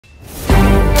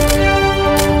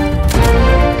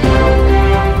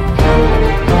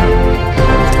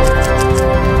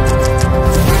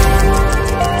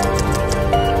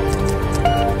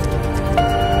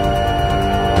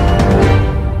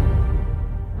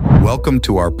Welcome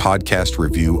to our podcast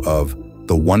review of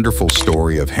The Wonderful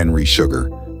Story of Henry Sugar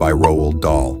by Roald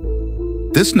Dahl.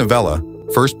 This novella,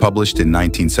 first published in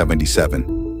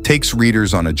 1977, takes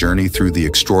readers on a journey through the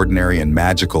extraordinary and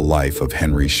magical life of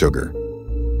Henry Sugar.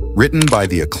 Written by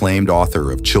the acclaimed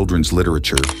author of children's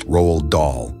literature, Roald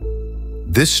Dahl,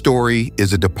 this story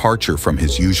is a departure from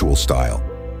his usual style,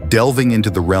 delving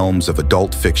into the realms of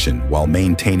adult fiction while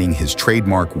maintaining his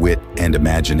trademark wit and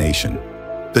imagination.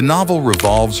 The novel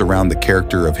revolves around the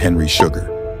character of Henry Sugar,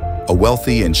 a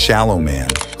wealthy and shallow man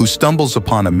who stumbles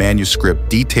upon a manuscript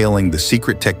detailing the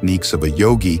secret techniques of a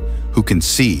yogi who can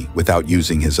see without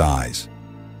using his eyes.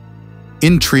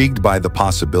 Intrigued by the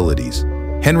possibilities,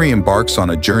 Henry embarks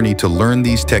on a journey to learn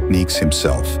these techniques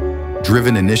himself,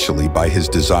 driven initially by his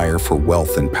desire for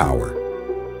wealth and power.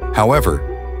 However,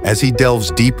 as he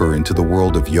delves deeper into the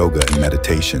world of yoga and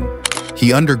meditation,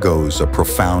 he undergoes a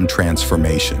profound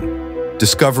transformation,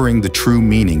 discovering the true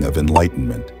meaning of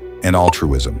enlightenment and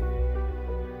altruism.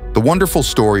 The Wonderful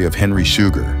Story of Henry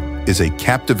Sugar is a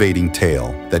captivating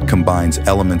tale that combines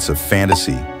elements of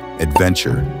fantasy,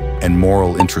 adventure, and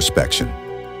moral introspection.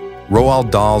 Roald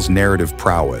Dahl's narrative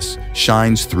prowess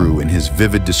shines through in his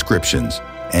vivid descriptions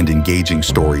and engaging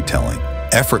storytelling,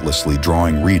 effortlessly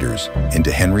drawing readers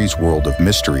into Henry's world of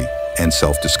mystery and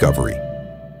self-discovery.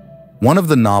 One of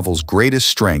the novel's greatest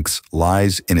strengths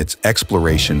lies in its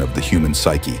exploration of the human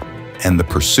psyche and the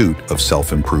pursuit of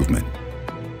self-improvement.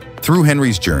 Through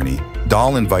Henry's journey,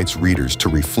 Dahl invites readers to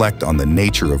reflect on the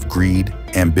nature of greed,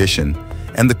 ambition,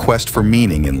 and the quest for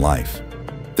meaning in life.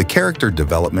 The character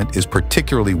development is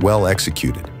particularly well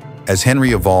executed, as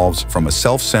Henry evolves from a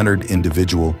self-centered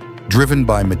individual driven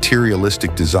by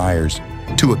materialistic desires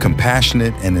to a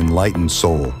compassionate and enlightened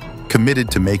soul committed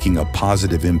to making a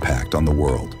positive impact on the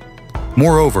world.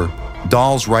 Moreover,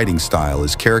 Dahl's writing style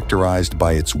is characterized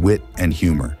by its wit and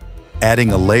humor,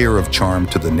 adding a layer of charm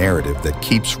to the narrative that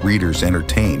keeps readers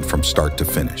entertained from start to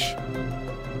finish.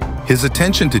 His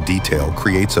attention to detail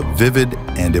creates a vivid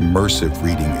and immersive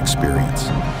reading experience,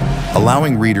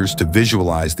 allowing readers to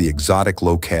visualize the exotic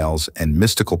locales and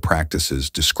mystical practices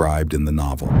described in the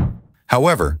novel.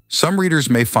 However, some readers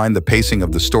may find the pacing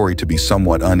of the story to be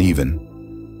somewhat uneven,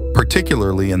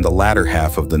 particularly in the latter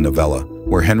half of the novella,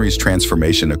 where Henry's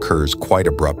transformation occurs quite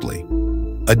abruptly.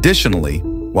 Additionally,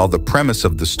 while the premise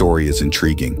of the story is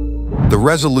intriguing, the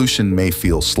resolution may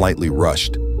feel slightly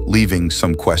rushed, leaving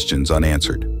some questions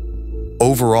unanswered.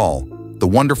 Overall, The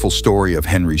Wonderful Story of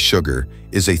Henry Sugar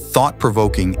is a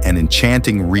thought-provoking and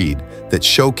enchanting read that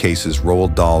showcases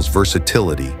Roald Dahl's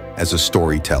versatility as a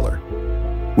storyteller.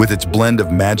 With its blend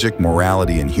of magic,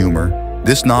 morality, and humor,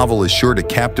 this novel is sure to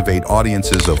captivate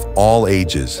audiences of all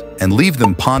ages and leave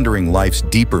them pondering life's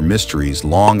deeper mysteries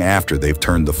long after they've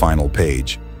turned the final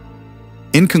page.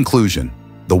 In conclusion,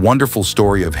 The Wonderful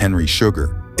Story of Henry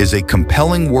Sugar is a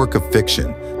compelling work of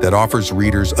fiction that offers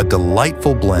readers a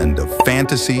delightful blend of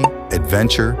fantasy,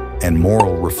 adventure, and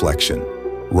moral reflection.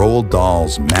 Roald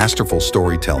Dahl's masterful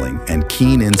storytelling and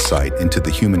keen insight into the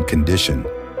human condition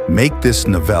make this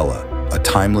novella a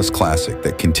timeless classic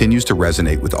that continues to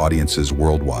resonate with audiences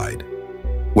worldwide.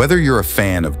 Whether you're a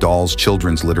fan of Dahl's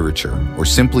children's literature or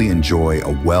simply enjoy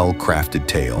a well-crafted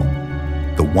tale,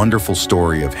 The Wonderful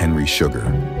Story of Henry Sugar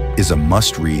is a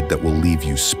must-read that will leave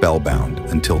you spellbound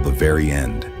until the very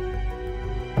end.